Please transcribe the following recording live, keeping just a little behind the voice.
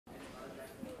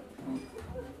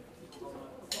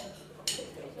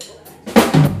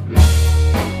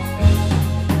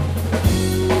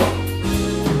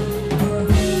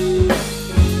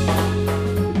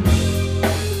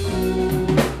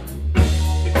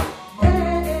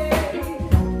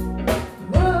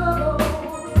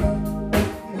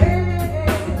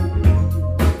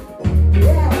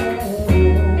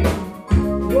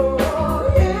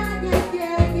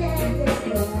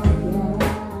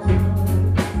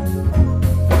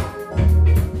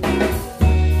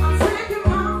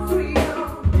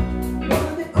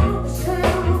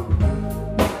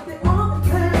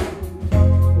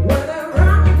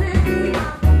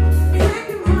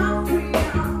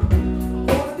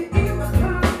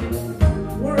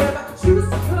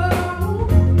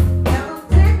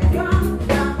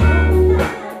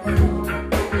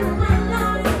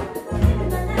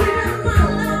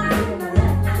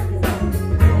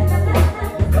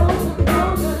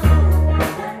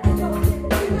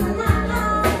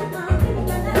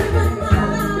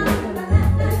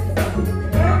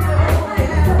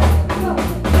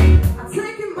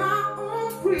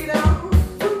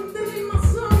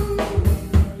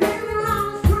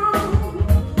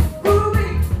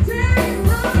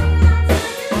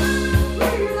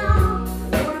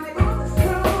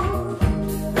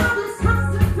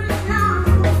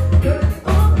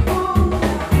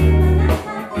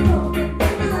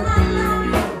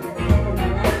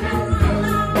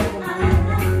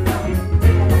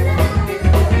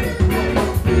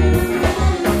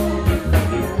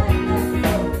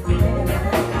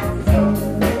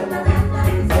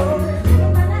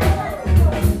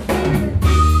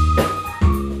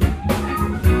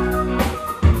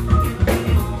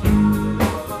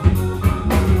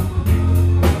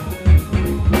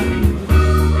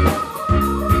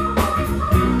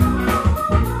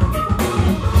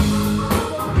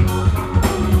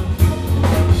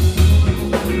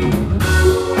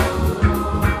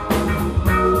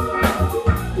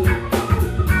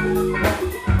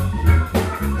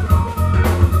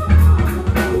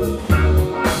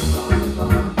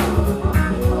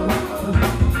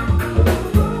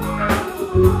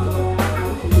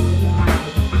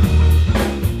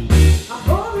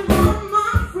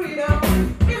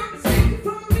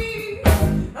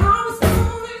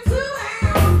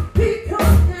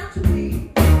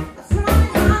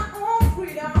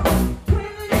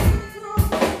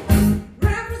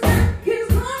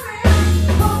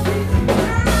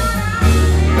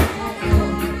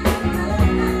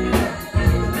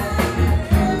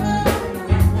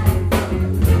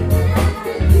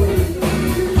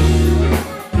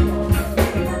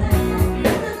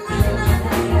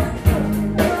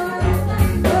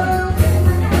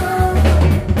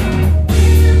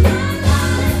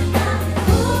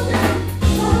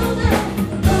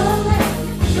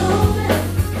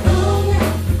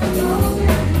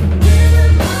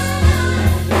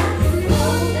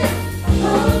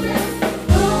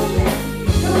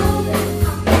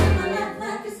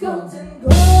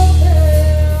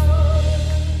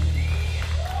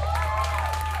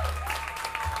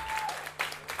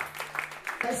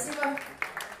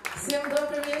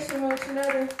очень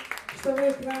рада, что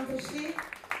вы к нам пришли.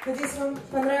 Надеюсь, вам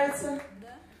понравится.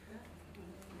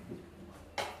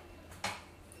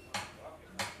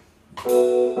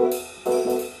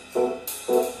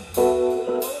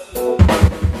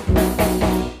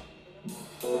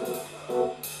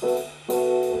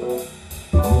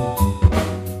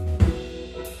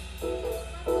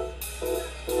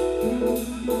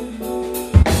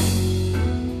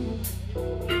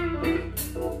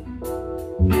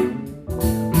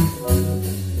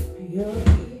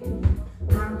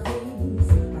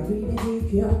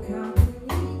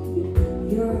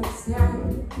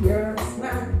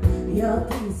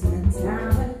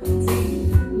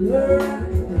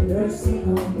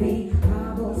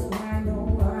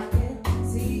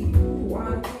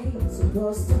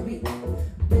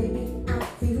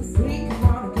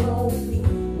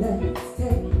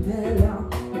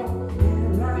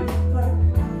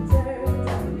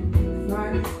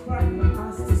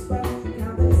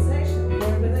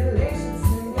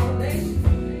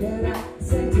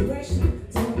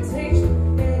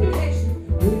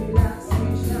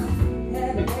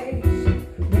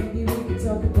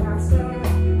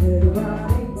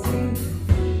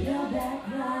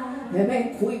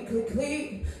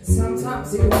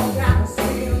 Sometimes you walk down the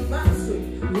street on my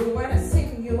street. You when I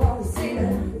sing, you only see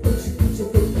that. Put your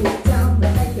feet down,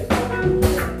 but make it open.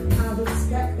 I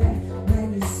respect that.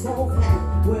 Man, you're so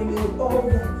fat. When you're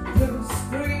older, you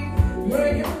scream.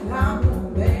 When you're loud,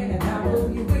 man, and I will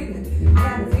be with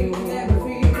everything,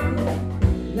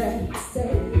 everything. Let's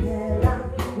say that I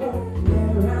won't,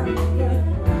 that I'm good.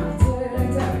 After the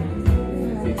time,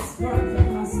 let's work the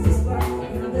hostess work.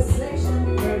 Conversation,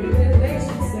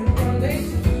 relations, and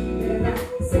relations.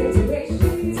 Situation,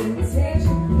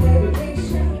 temptation,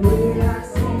 meditation,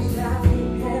 relaxation,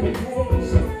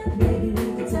 meditation. Maybe we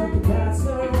can talk about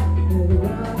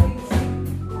surroundings.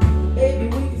 Maybe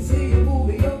we can see you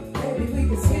movie up. Maybe we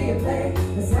can see you play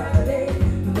a Saturday.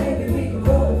 Maybe we can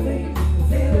go to sleep,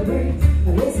 feel the breeze,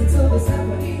 and listen to the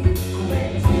symphony.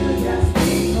 Maybe you just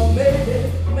be, or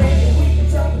maybe we can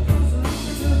talk the cruise,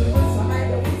 listen to the roots. I might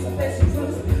go eat some fish and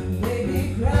fruits. Maybe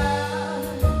cry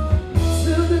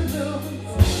to the blues.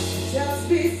 Just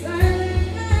be silent.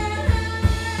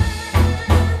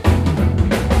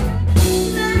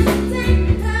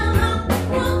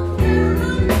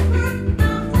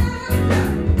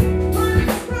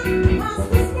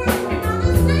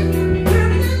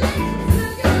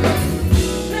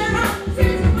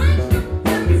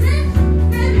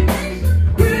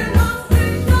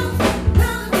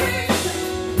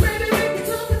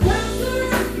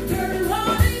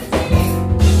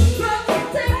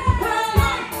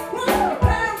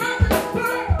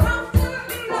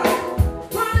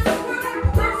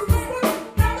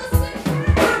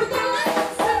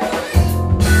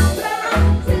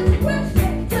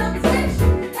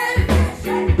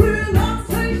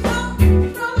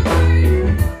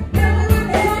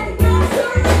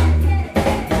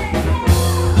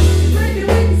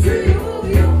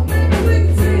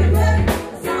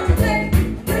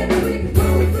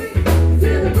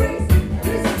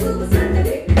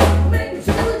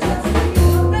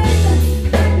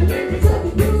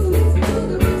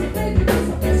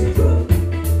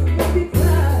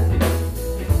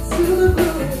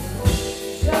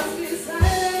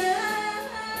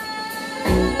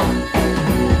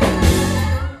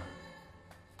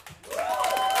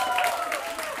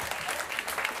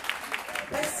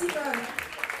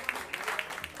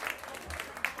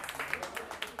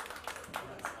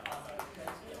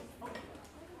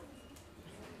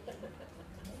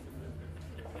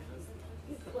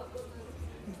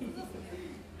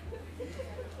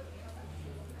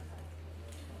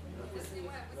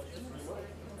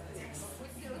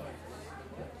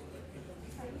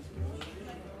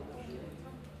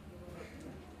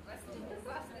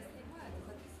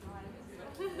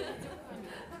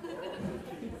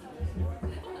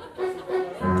 Thank you.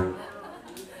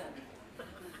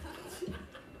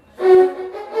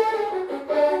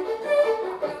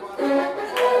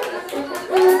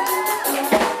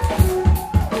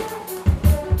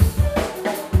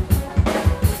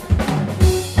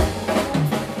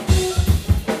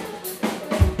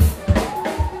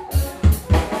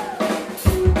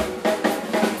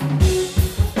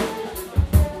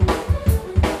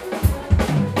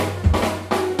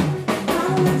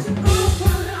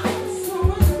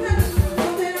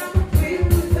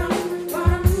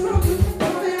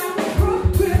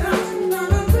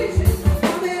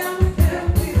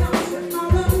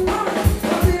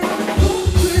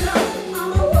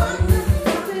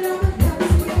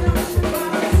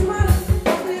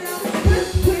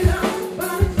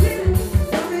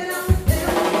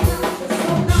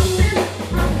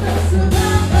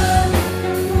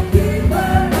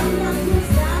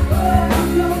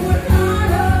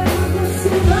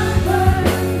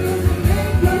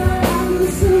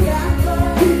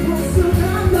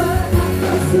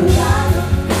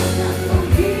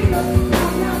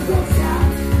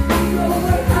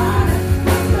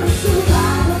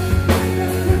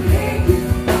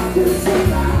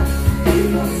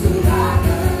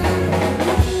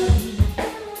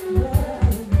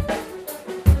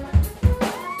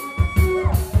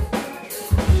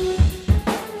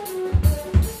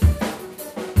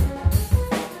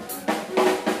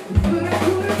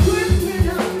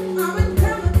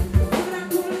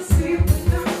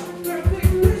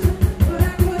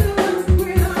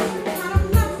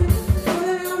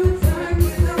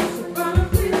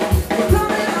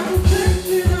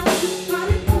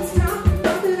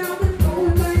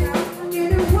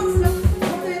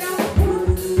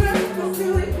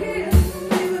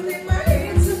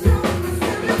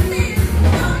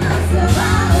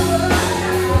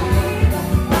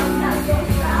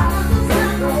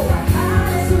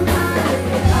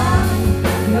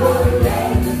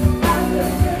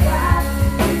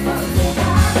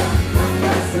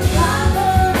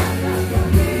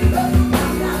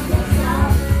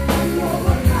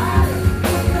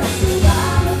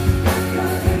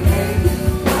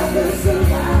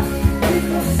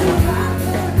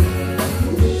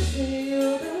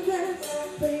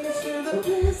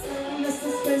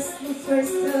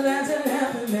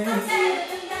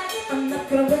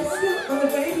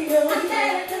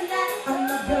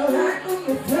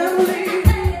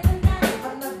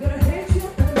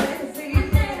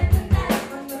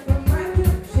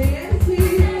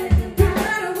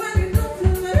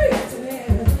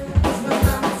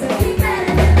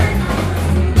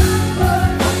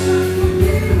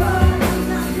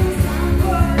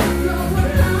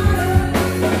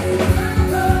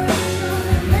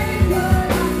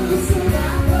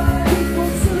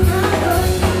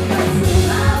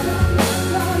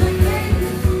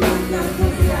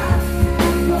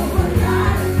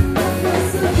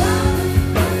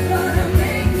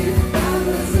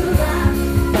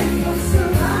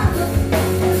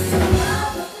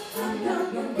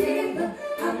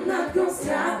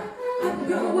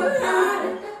 gonna work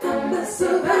hard. I'm a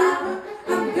survivor.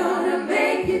 I'm gonna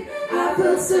make it. I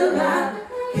will survive.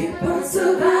 Keep on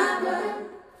surviving.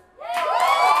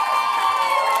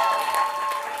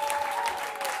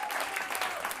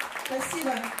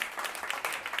 Спасибо.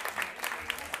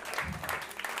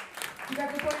 И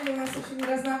как вы поняли, у нас очень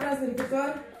разнообразный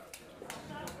репертуар.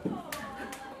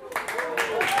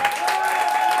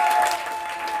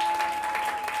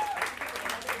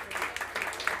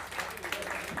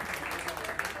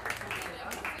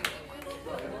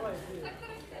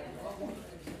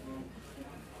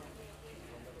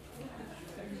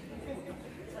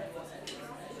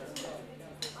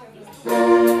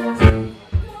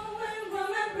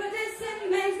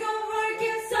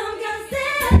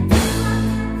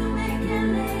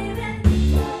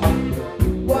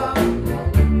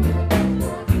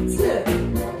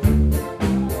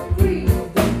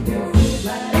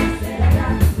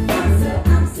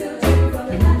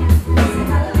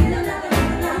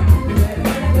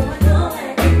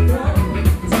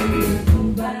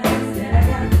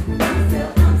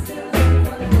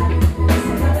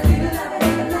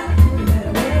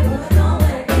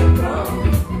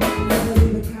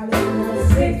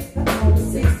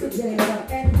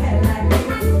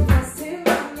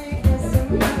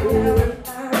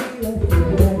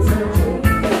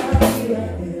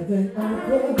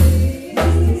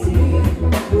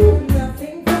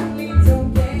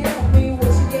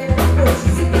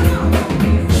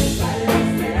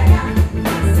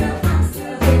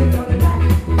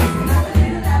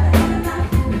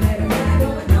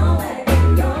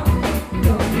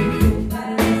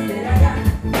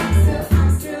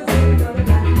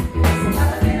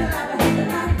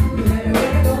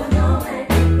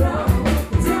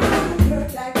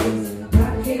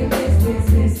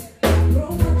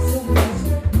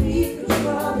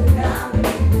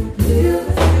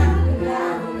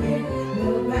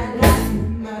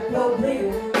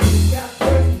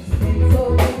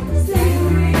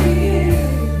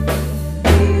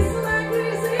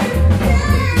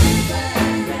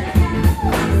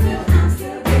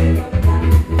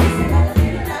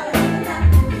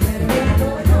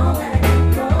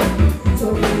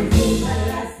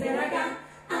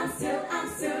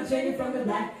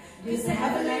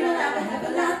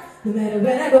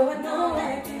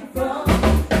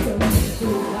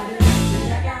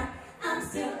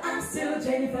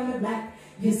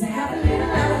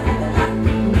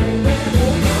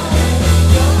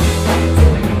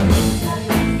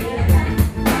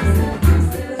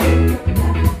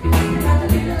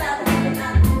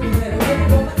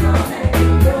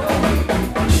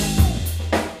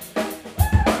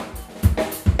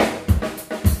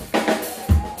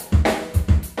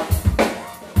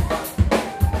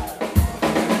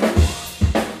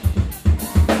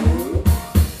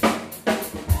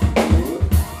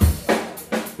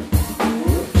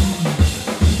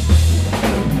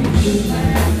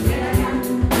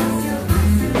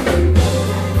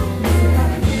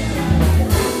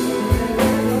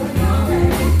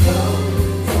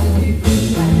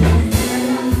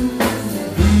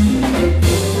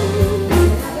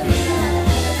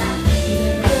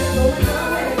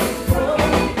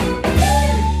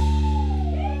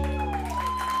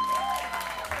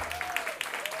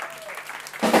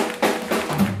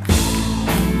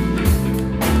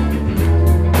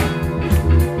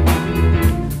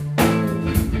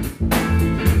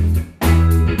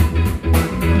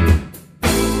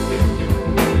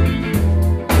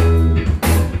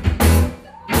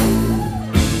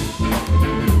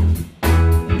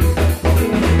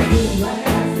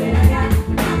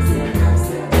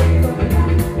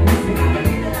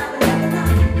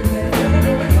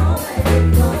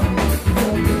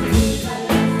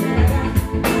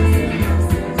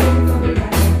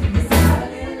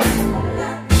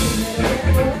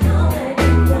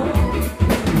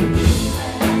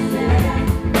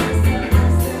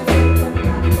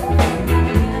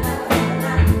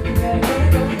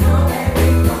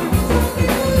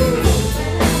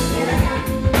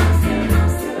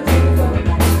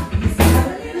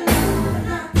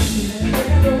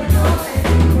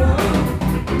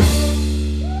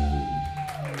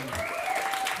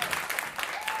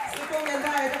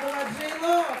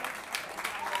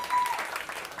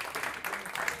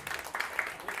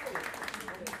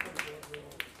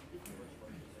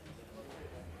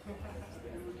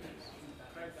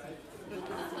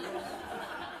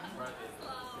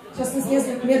 Сейчас у нас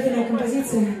несколько медленная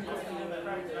композиция.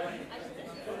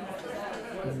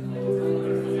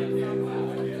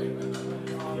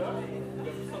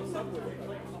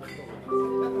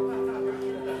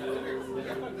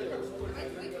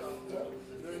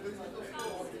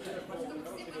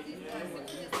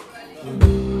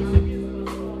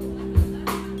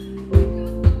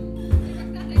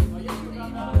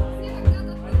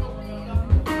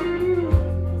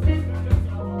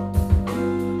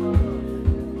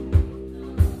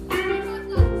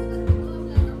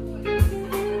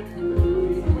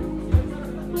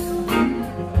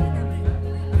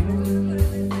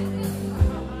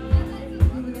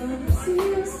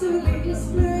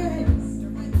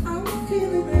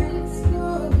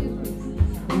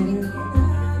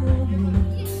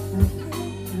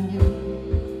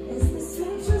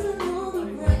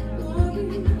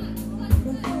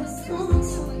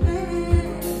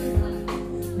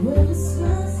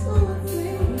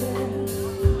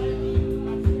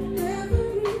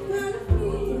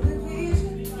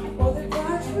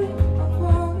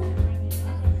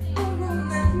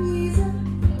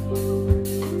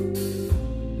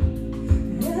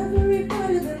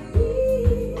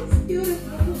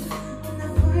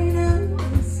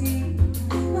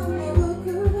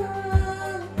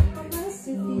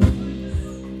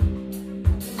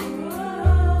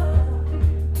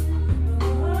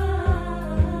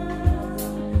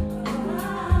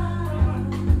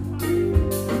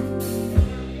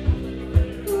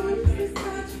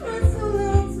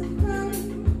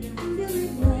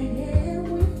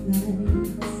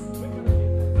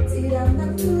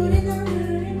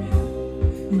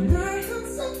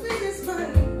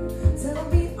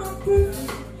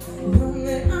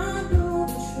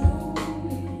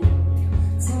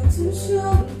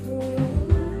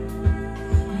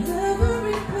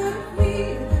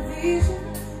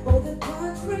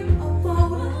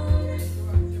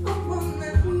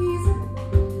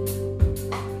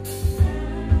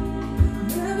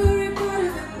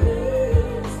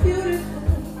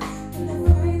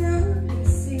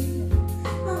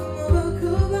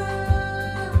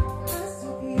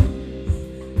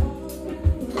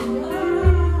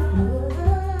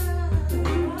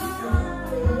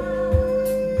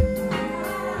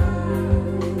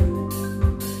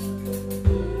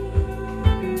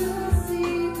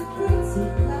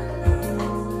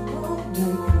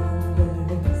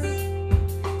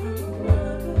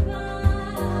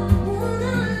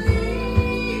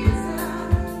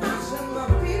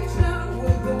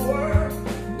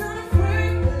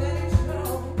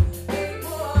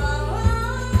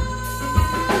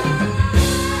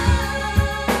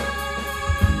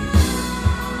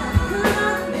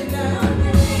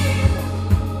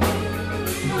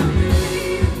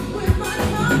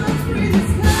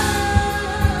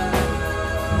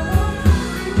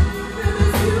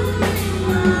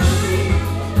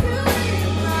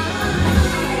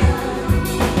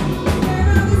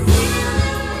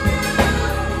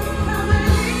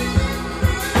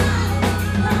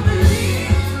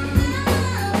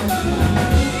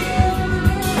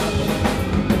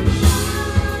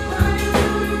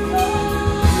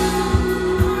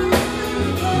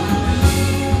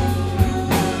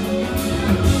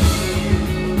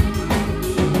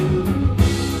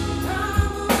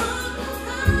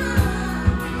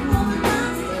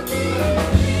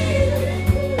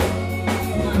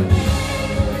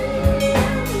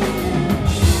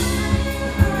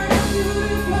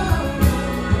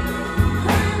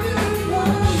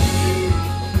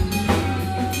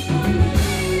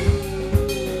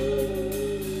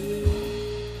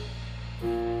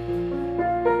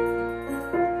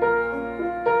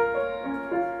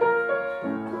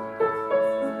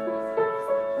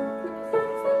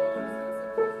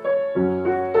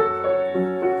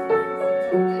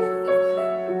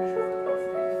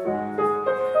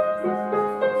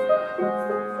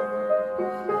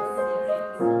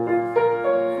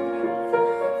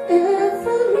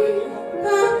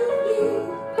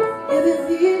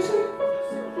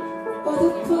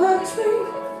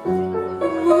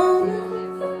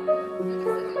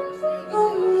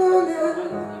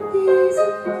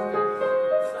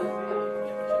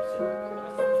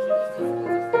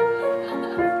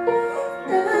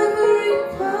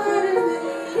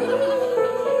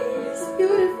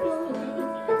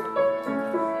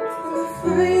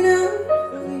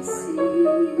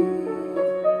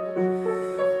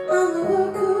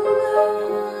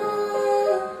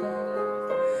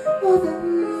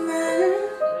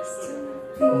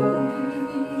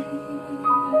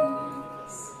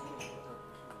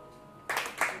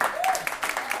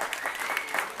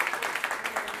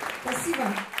 Спасибо.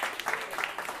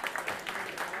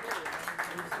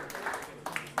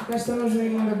 Пока что нужно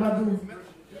немного баду.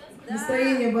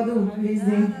 Настроение баду весь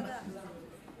день.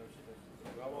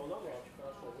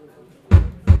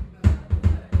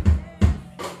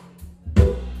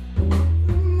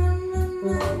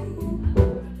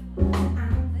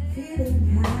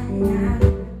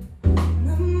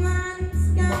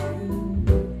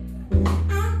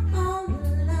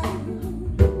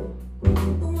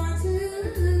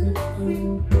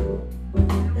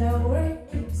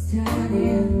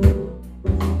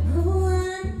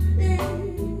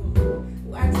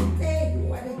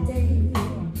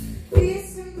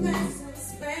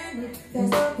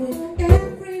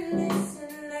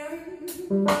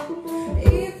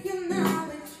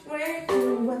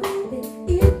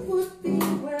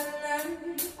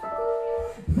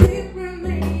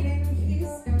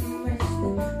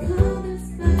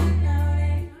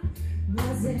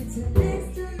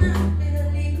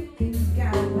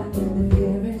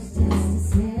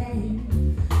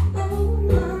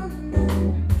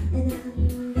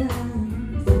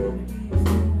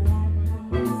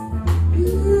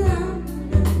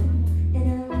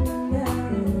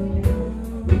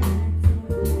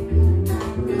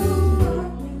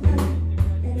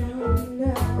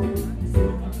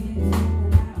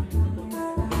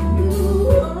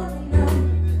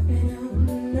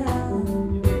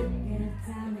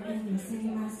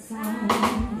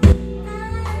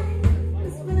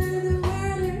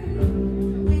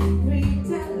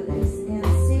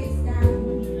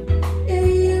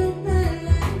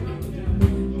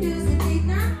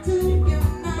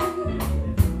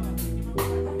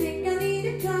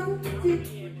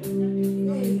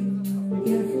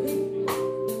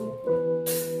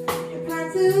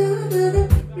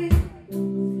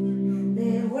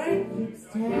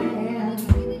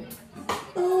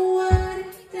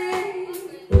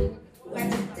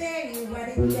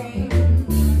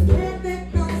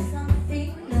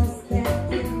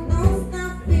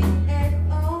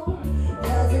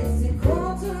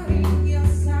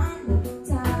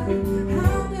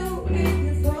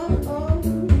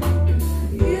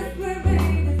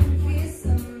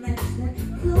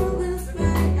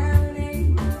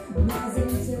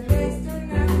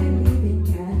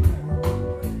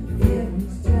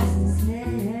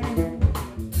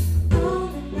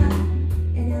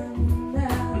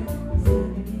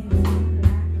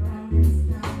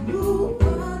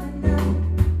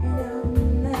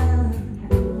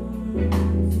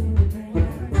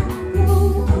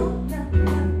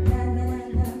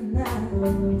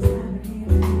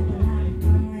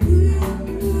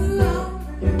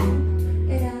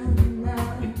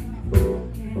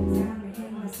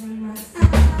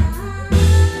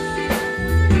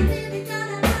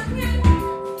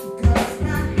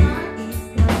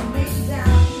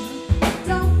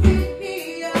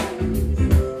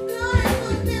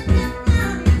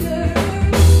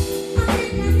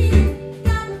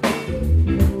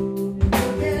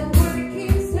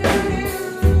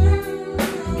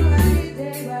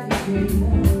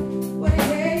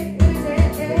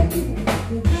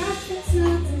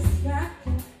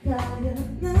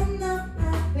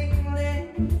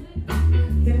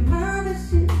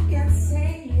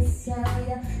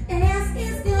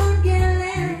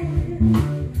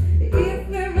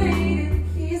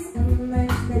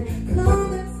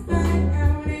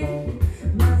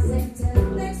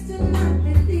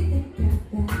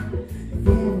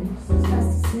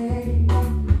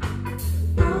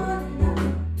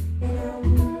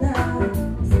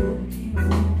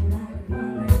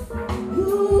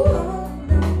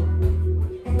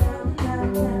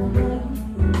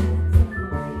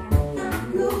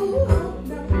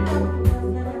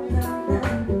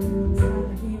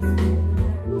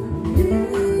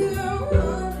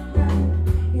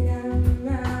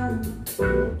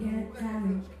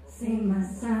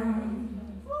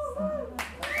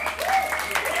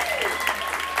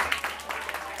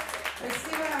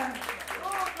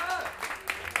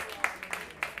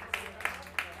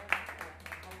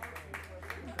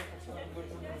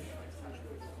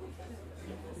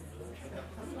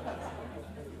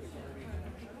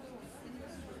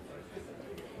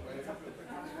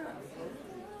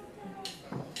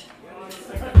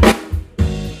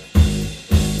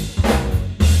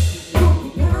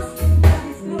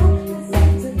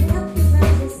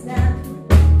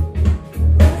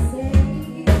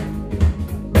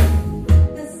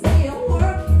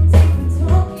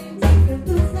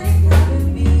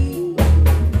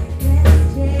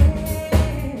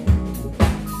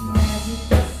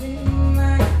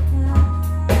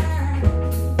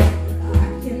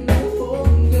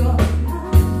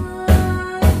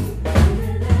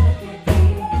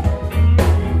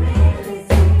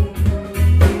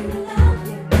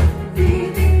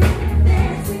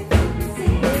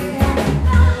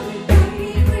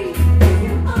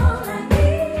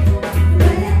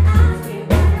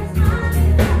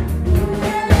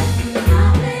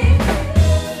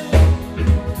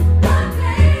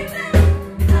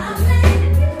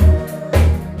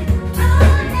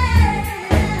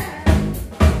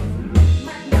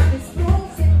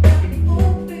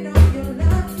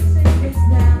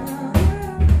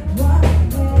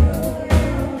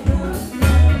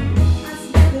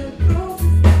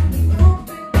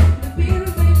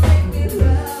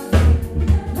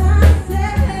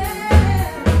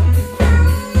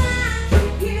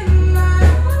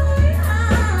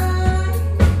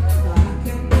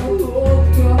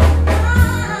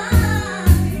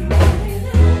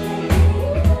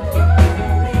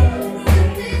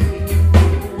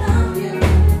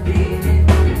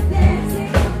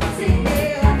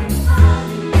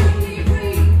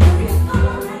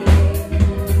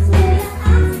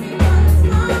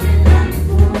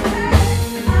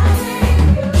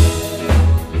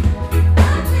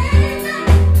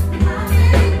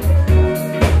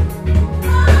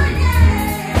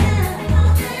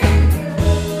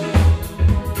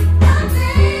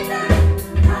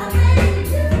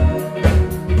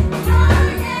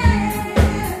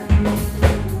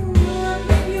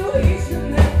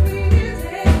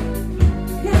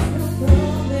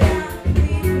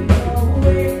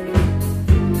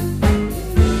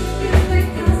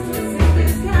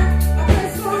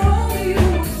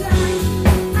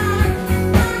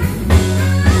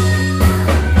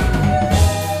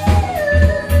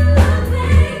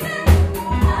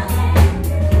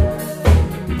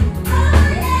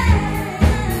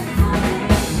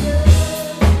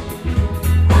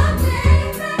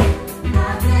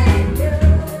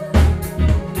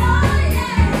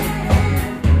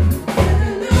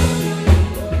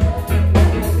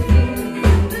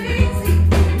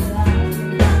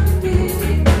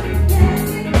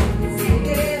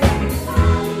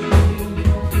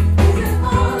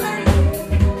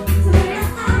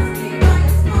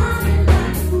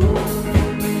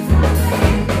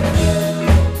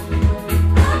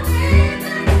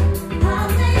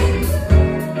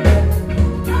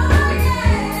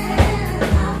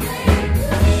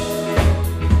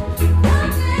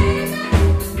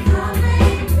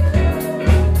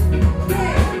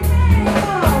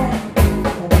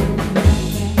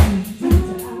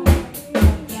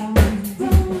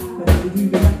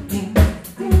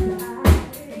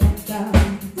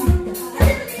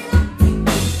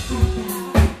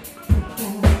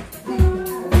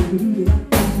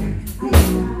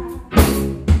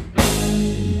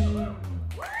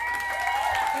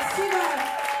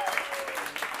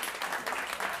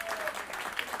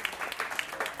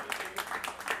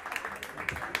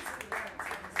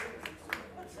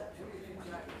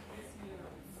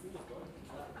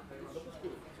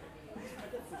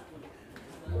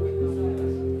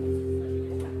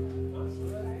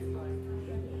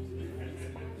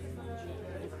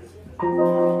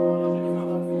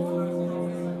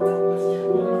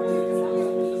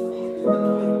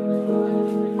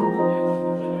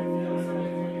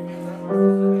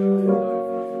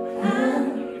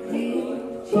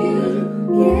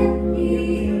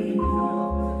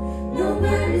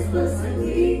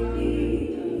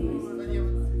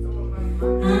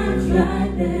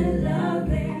 tried that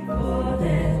loving for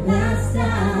that last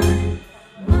time.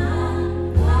 My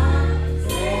heart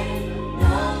said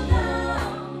no, no.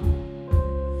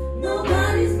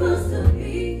 Nobody's supposed to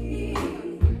be here.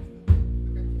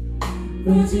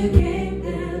 But you came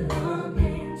along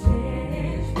and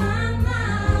changed my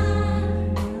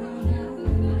mind.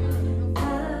 I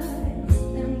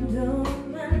spend all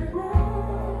my life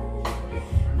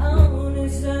on a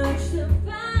search to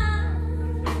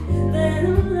find that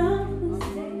love will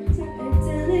take to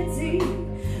eternity,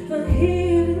 for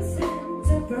heaven sent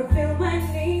to fulfill my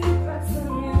need. But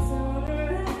someone's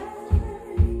alright.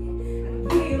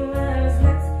 I realize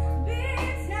let's be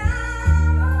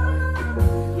down.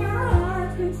 My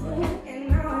heart been broken and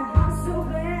now my heart's so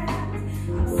bad.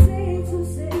 I'm saying to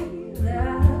say that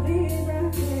I'll be right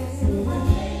there. So I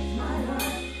take my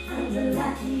heart under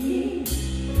lock and key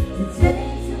to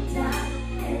take some time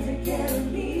and take care of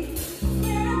me.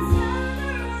 When I turn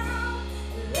around,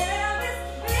 love is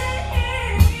free.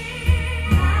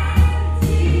 I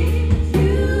need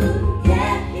you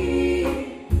get here.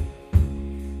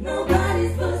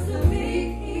 Nobody's supposed to be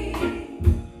here.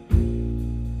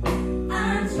 I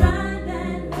tried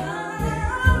that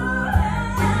love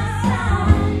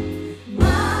outside.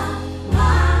 My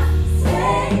heart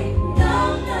say no,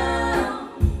 no.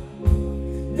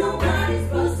 Nobody's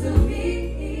supposed to be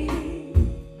here.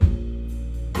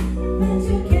 But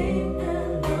you came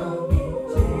along and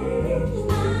changed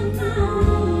my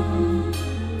mind.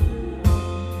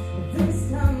 This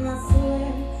time I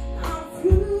swear I'm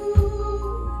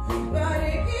through. But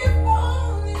if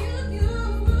only you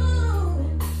knew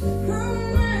how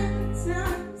many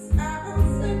times I'll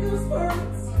say those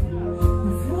words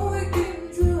before we get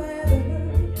to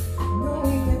heaven,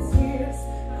 knowing the tears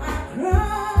I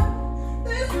cry.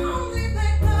 There's only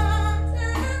that God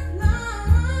and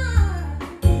love.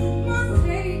 Must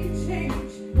take a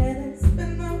change, and it's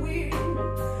been my will.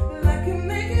 But I can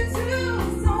make it too,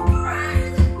 so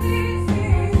crazy, please.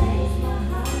 Takes my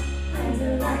heart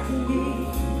until I can be.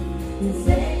 It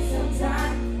takes some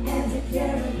time and take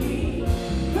care of me.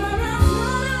 But I'll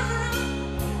turn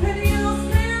around and you'll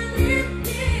stand with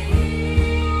me.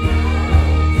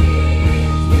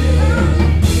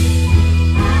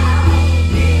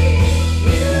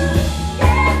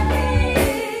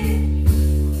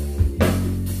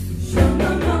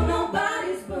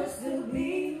 Nobody's supposed to be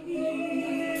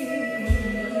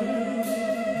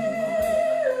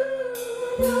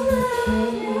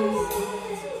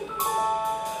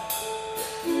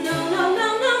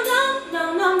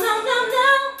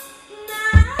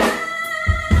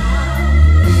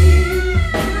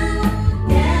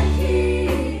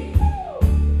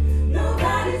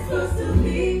Nobody's supposed to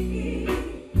be here.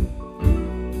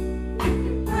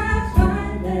 I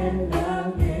tried that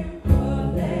loving for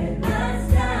that last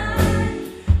time.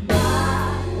 My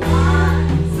heart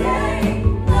say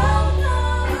no, no,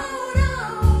 no.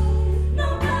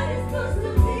 Nobody's supposed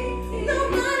to be here.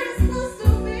 Nobody's supposed to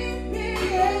be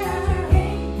here.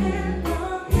 Ain't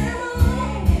wrong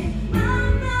and my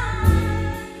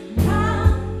mind. How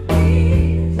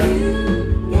did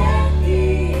you get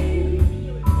here?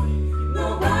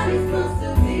 Nobody's supposed to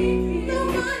be here.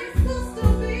 Nobody's supposed to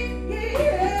be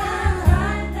here. I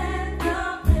tried that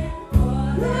loving for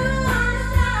the last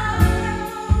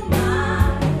time. My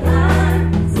heart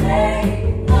say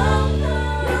no, no,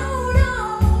 no.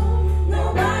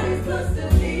 Nobody's supposed to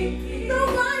be here.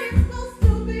 Nobody's supposed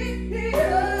to be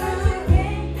here. But you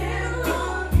came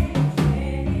along and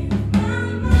changed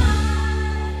my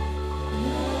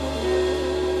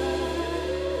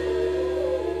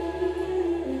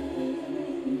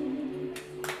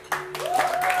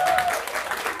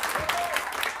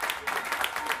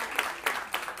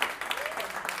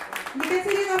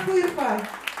Екатерина Фырфа,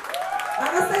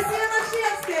 Анастасия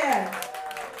Нашевская,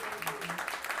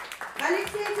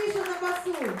 Алексей Тишин на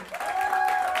басу,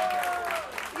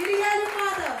 Илья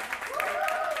Лиматов,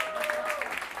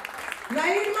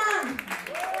 Наильман,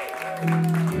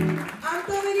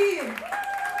 Антон Ильин.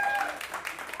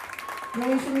 Но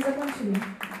мы еще не закончили.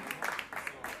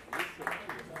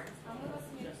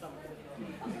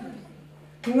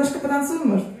 Немножко потанцуем,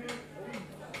 может?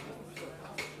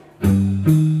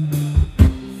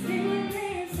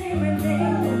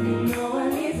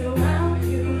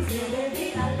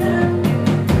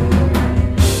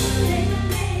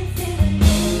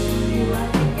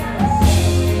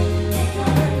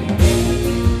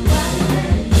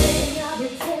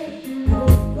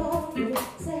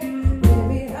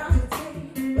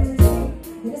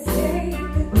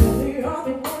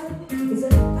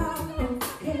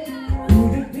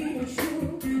 Would it be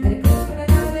true?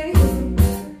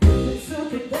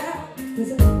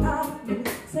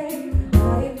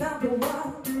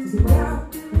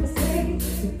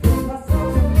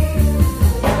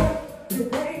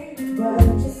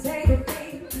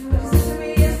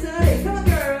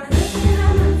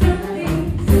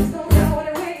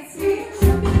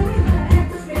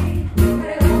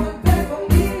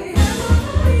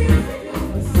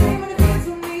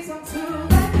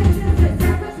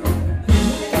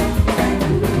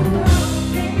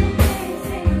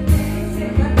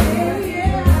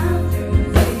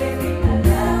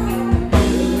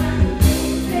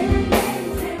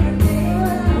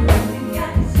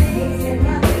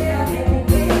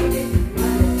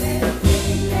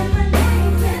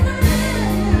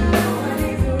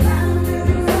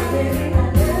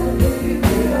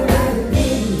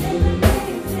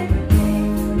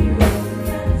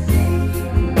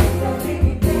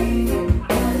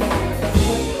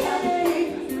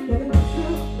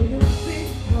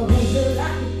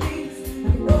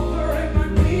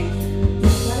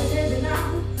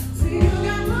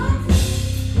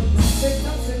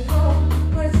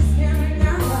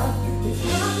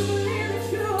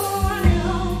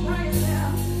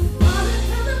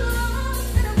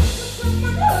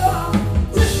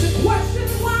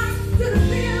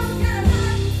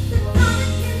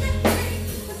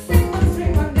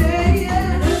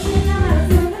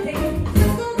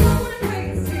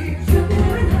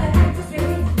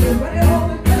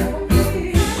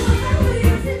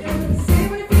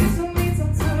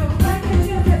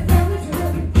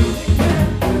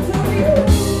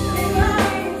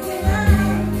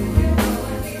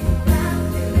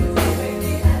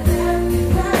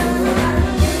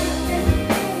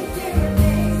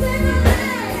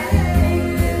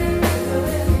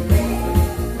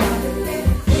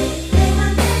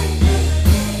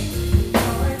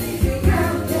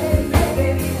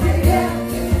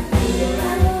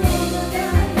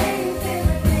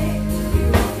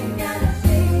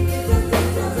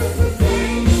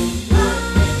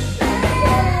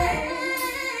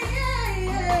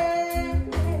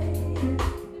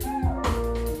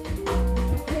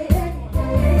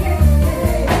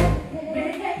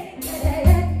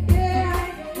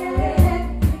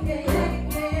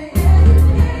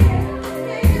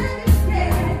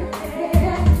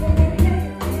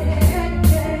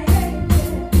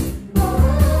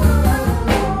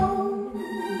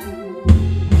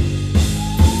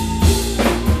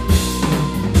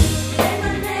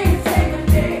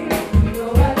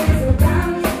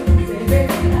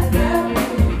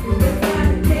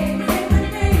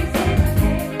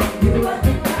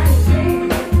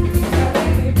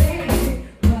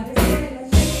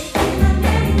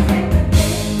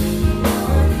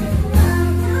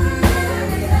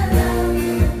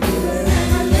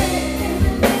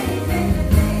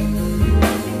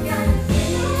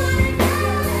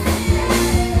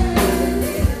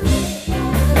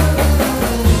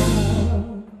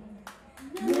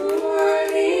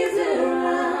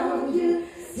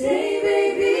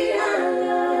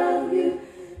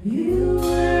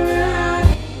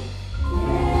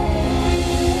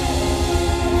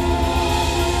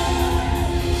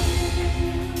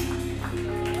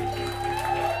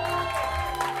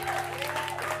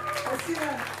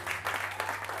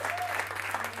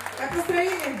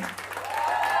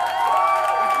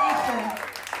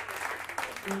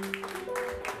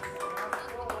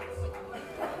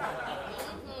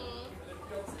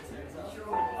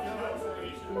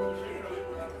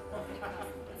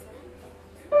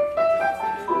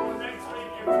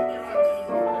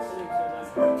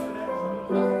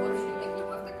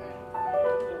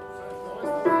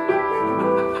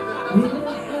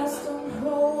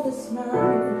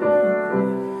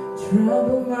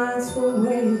 Troubled minds will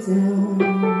weigh you down.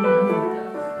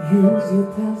 Use your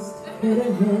past to fit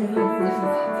ahead.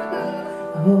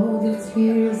 Hold your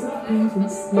tears and think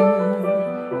instead.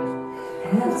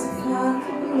 Have to find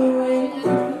a way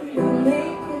to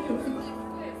make it.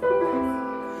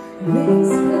 Mix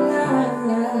the light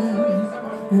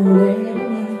and let it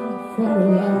out for a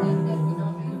while.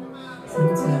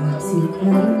 Sometimes you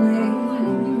gotta make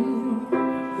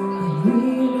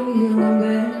your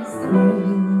best friend.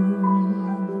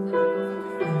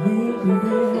 Maybe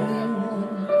there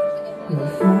you'll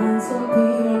find some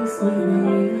peace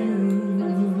within.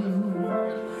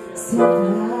 Stop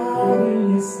hiding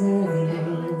yourself.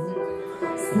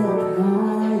 Stop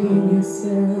hiding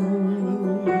yourself.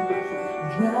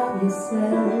 Love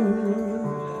yourself,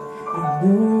 and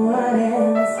no one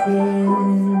else can.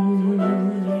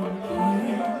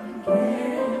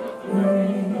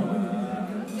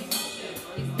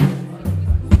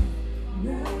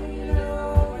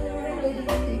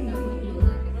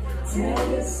 Tell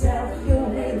yourself you're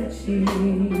ready to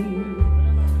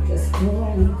just go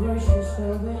and brush your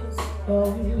shoulders.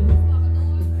 Oh,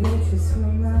 the pictures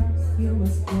from us, you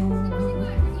must go.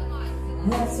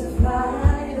 Have to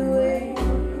find a way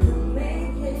to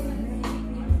make it.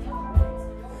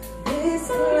 This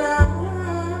love,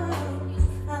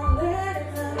 I'll let it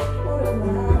out for a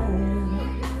while.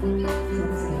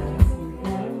 Sometimes you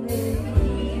gotta make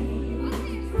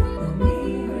and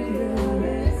leave your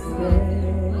best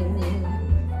friend.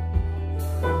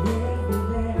 Maybe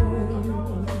there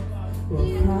we'll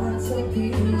find some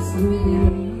peace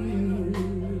within.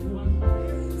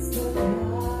 Stop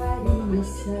hiding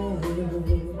yourself.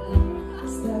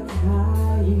 Stop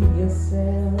hiding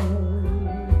yourself.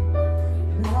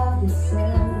 Love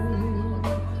yourself,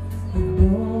 and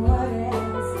no one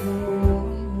else can.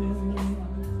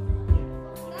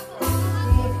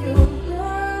 If you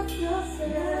love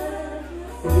yourself,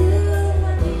 you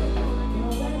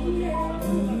nobody else.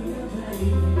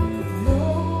 No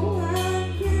one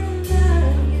can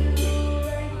love you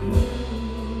like me.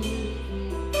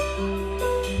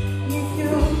 If you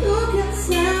look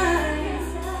inside,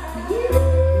 you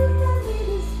can be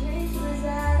the strange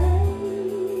reside.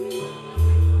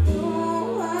 No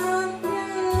one can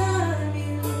love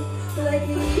you like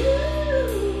you.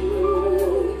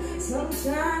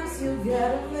 Sometimes you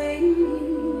gotta make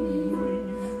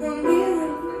a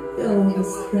mirror your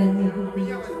best friend.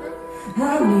 I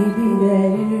may be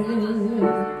there,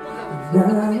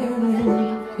 not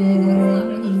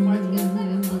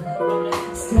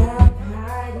stop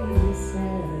hiding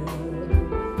yourself.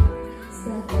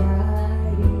 Stop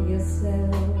hiding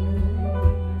yourself.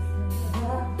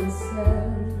 Love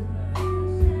yourself,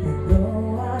 and no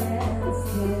one else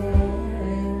can.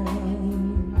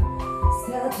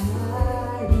 Stop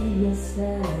hiding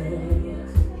yourself.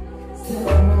 Stop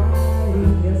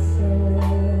hiding yourself.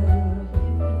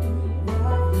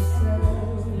 Love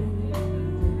yourself, and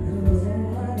no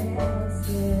one else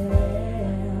can.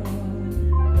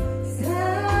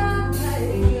 Stop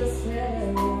hiding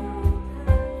yourself.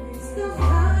 Stop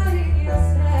hiding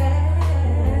yourself.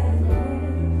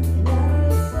 Love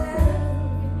yourself,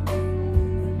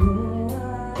 and no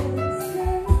one else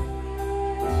can.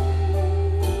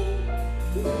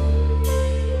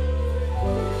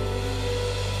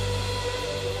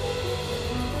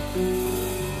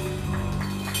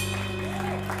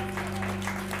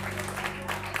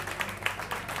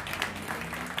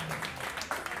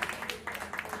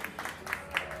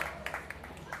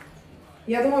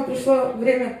 Я думаю, пришло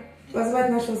время позвать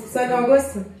нашего специального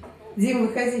гостя. Дим,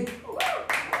 выходи.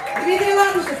 Дмитрий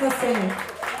Ладушев на сцене.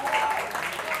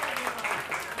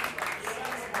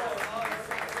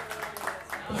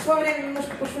 Пришло время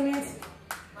немножко пошуметь.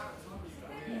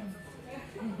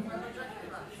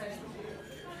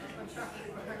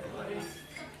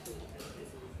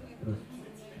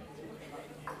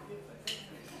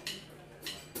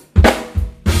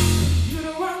 You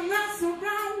don't want us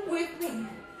around with me.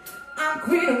 I'm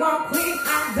queen, one queen,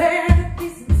 I'm there to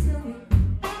listen to me.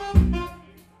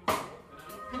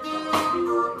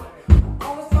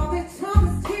 Always all the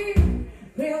Thomas T.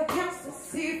 Real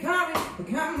constancy, party,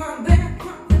 come on, then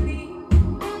come to me.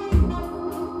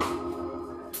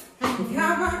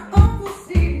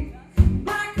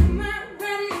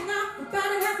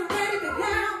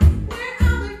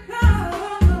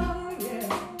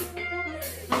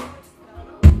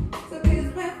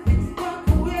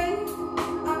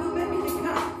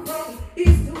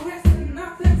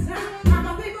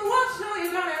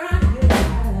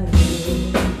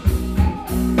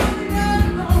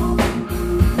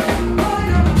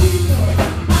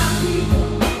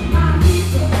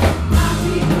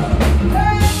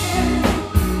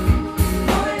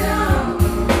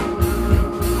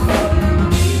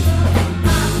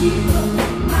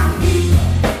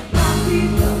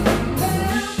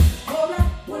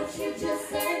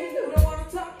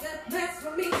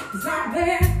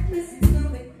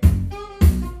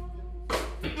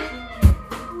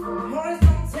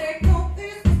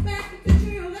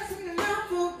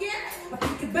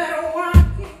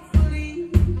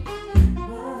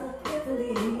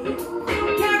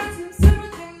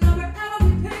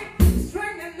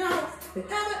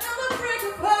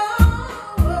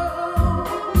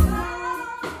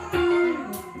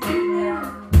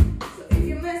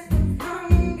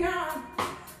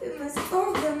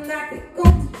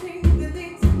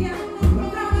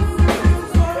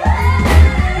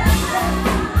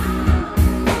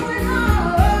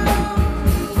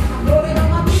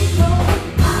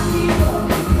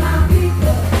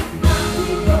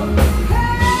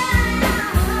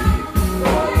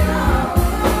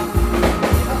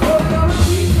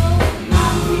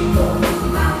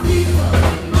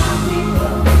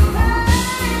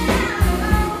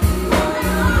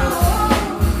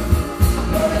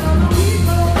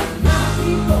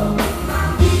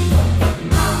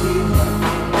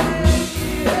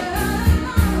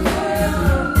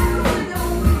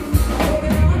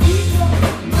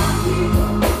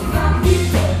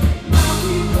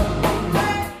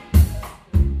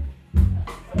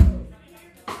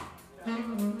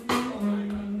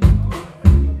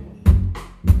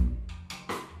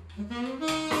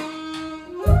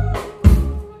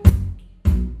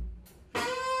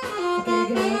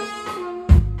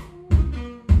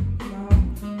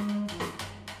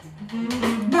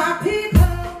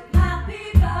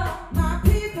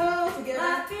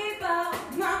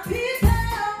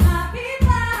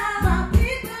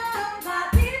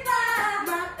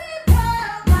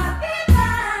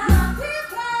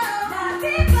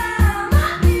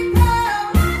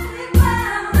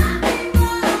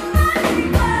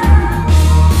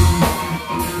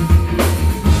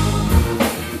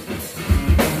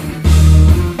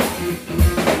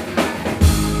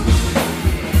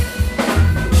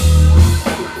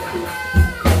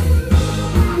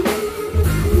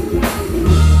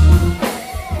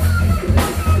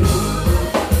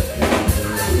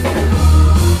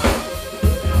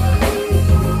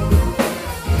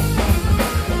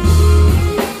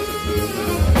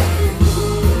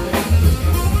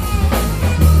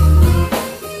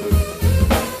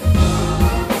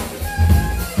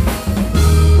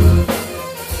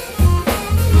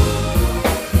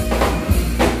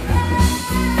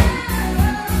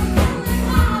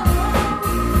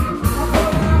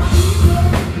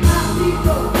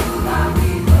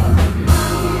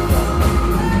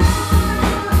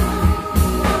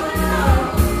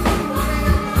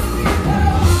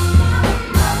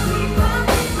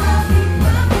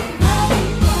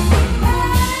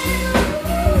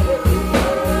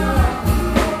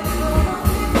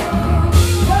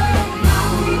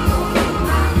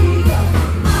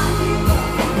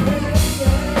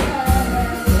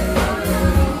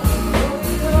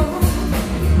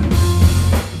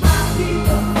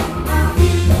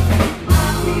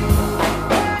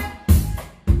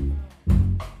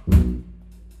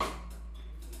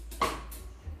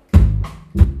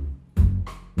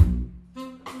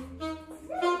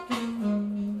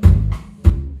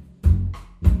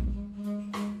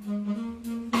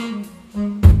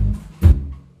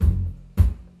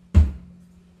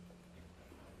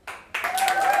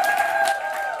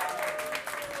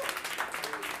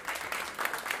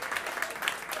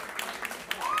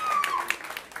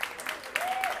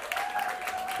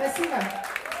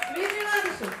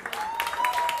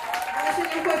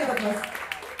 вас.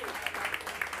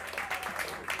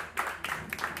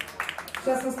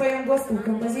 Сейчас мы споем госпел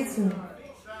композицию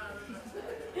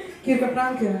Кирка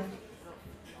Франкера.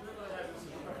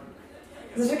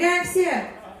 Зажигаем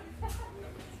все!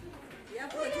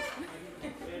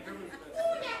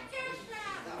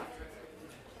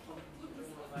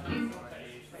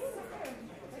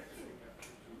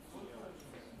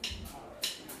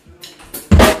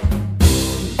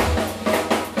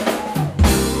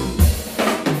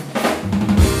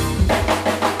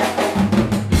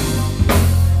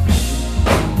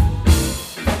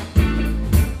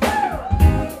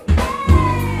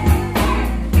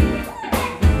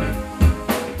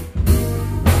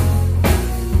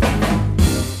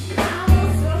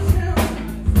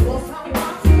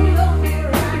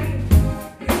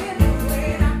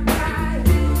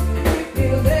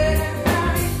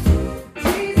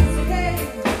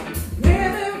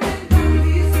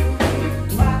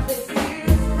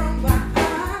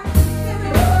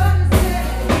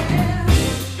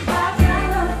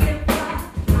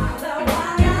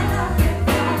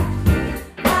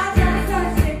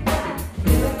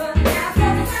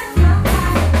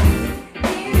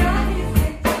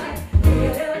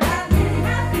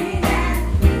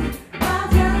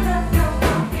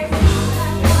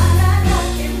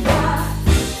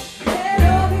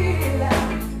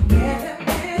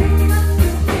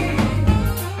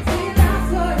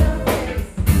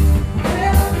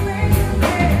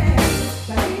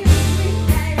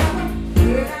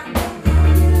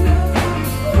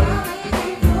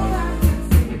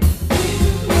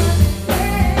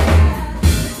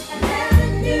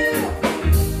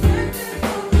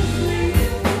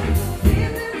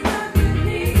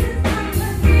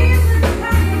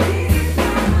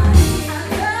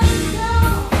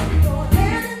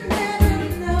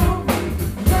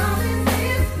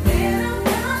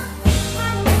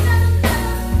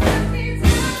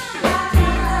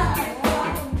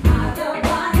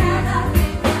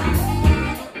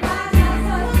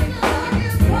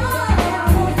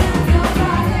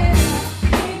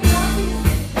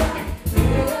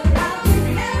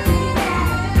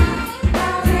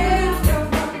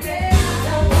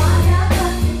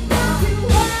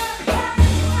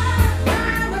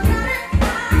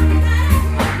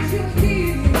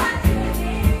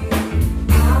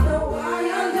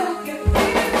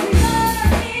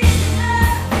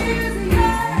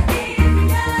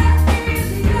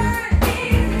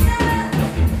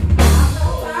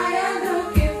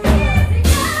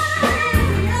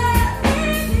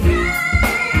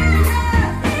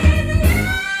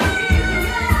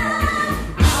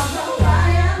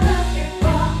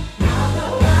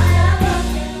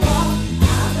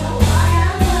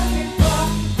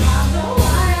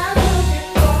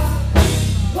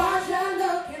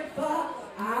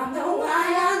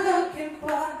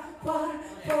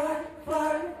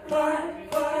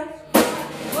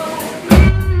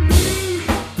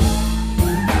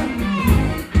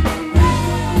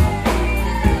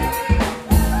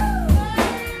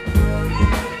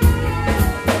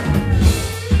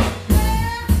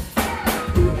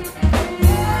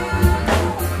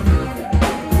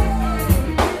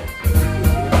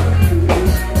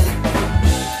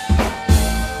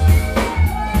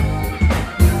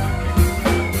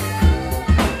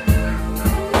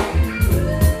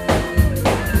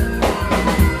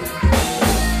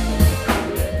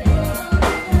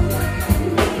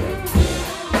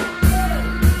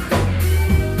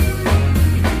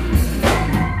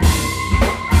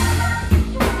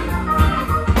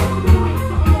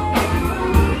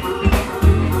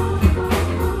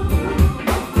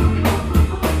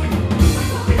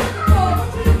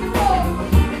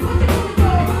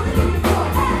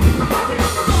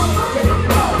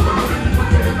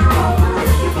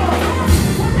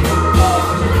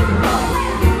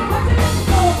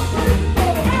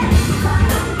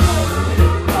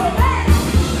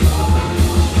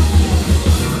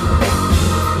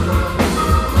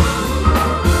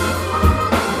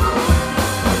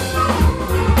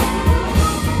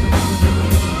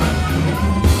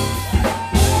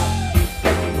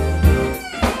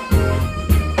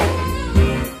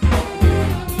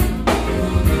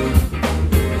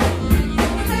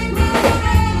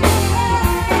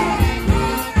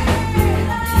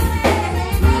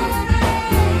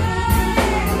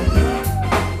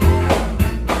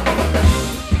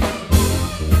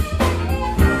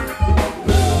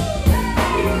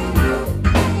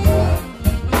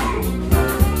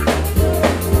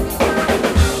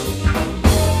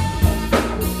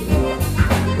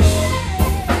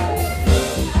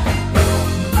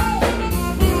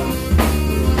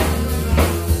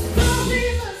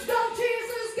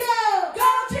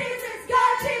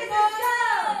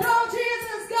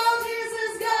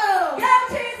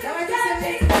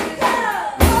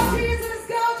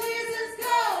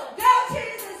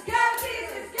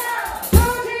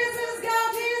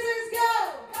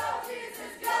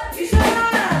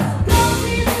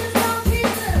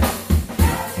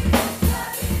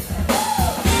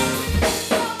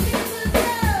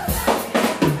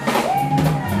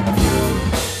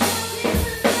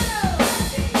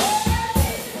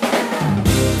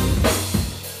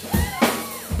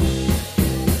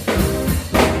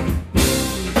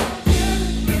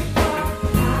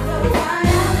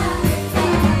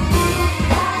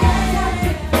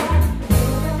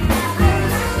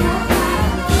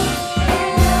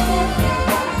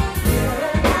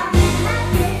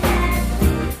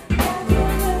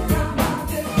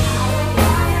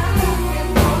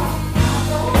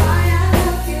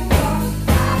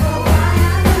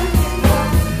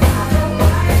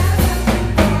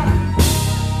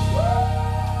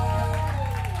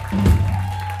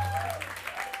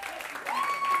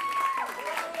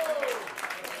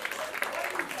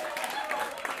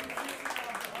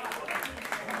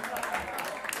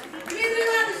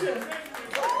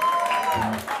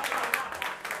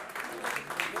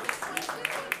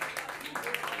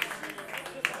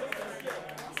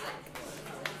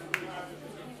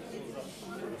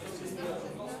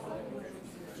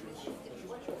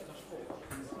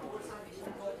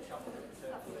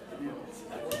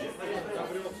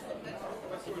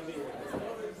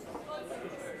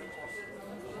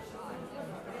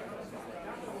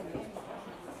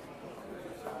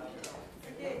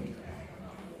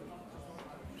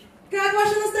 Как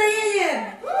ваше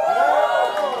настроение?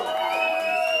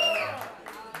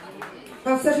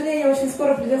 Нам, к сожалению, очень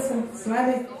скоро придется с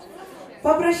вами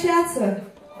попрощаться.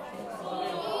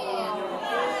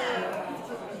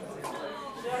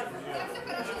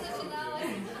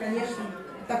 Конечно.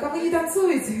 Так, а вы не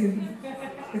танцуете?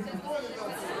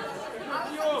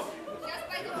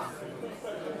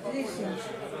 Отлично.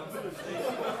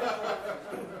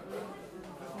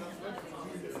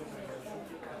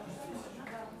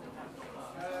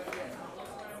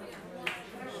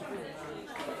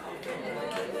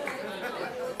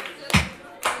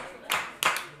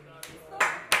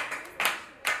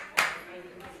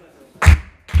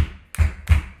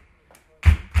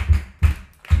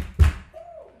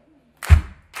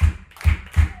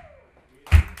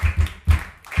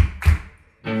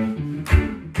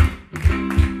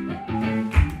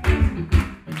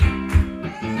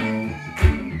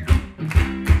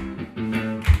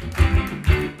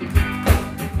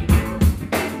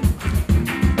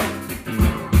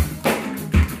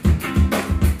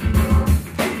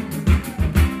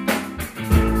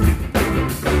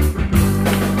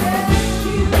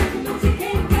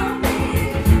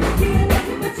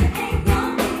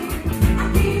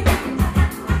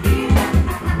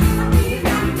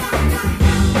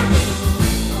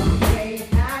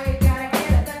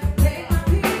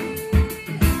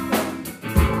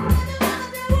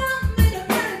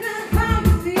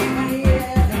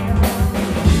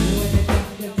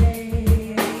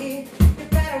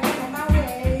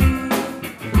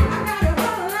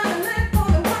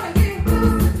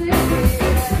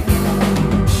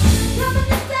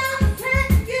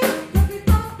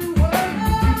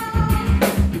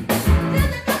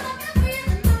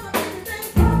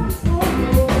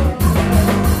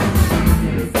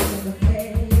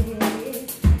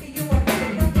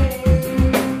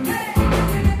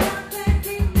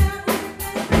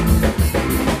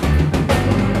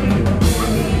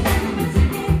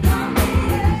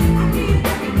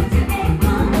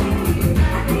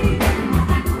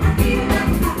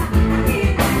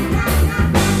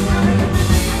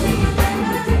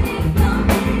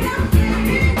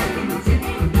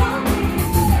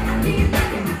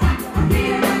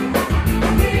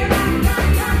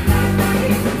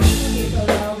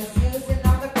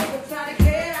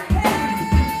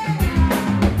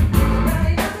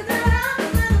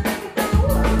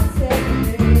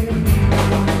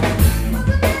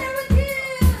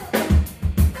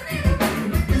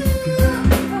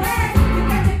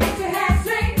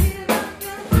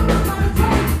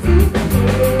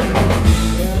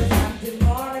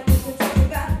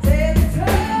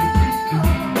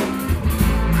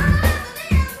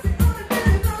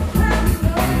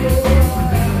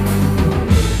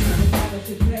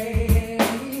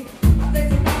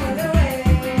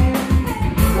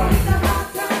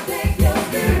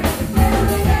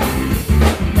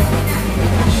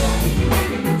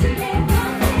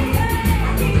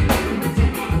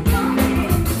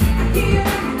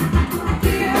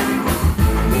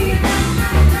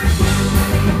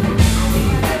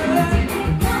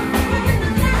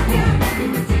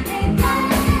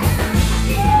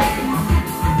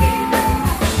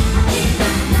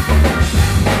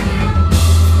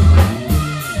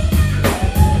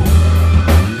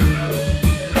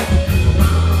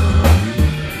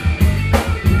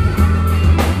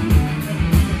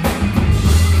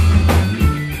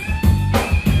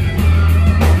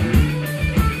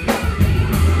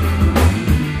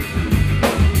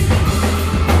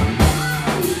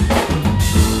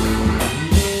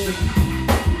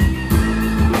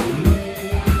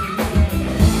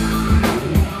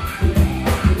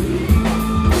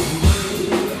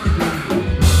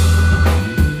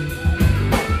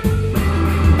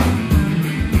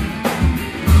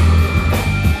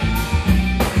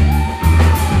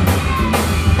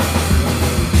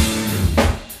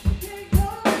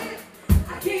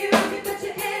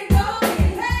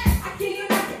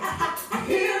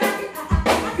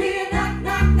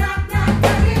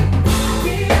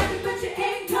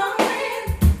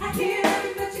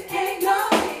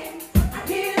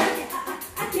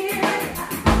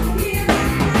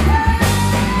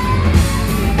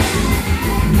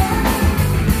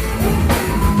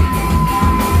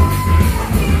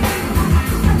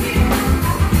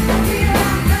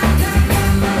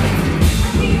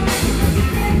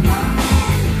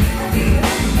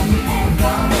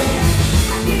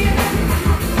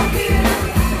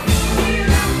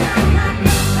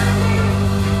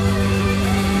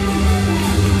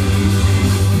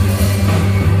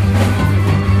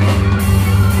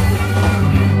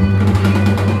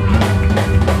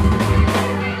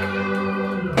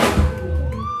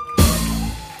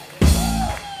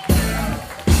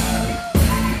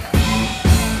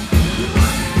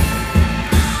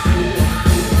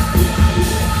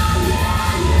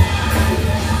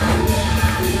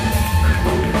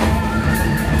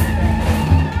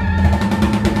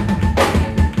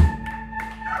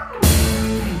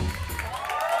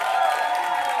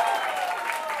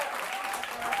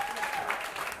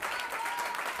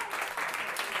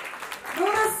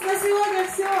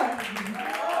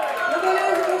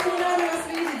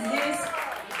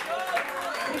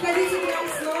 приходите к нам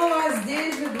снова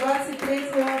здесь же 23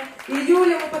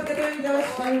 июля. Мы подготовим для вас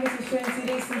что-нибудь еще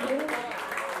интересненькое.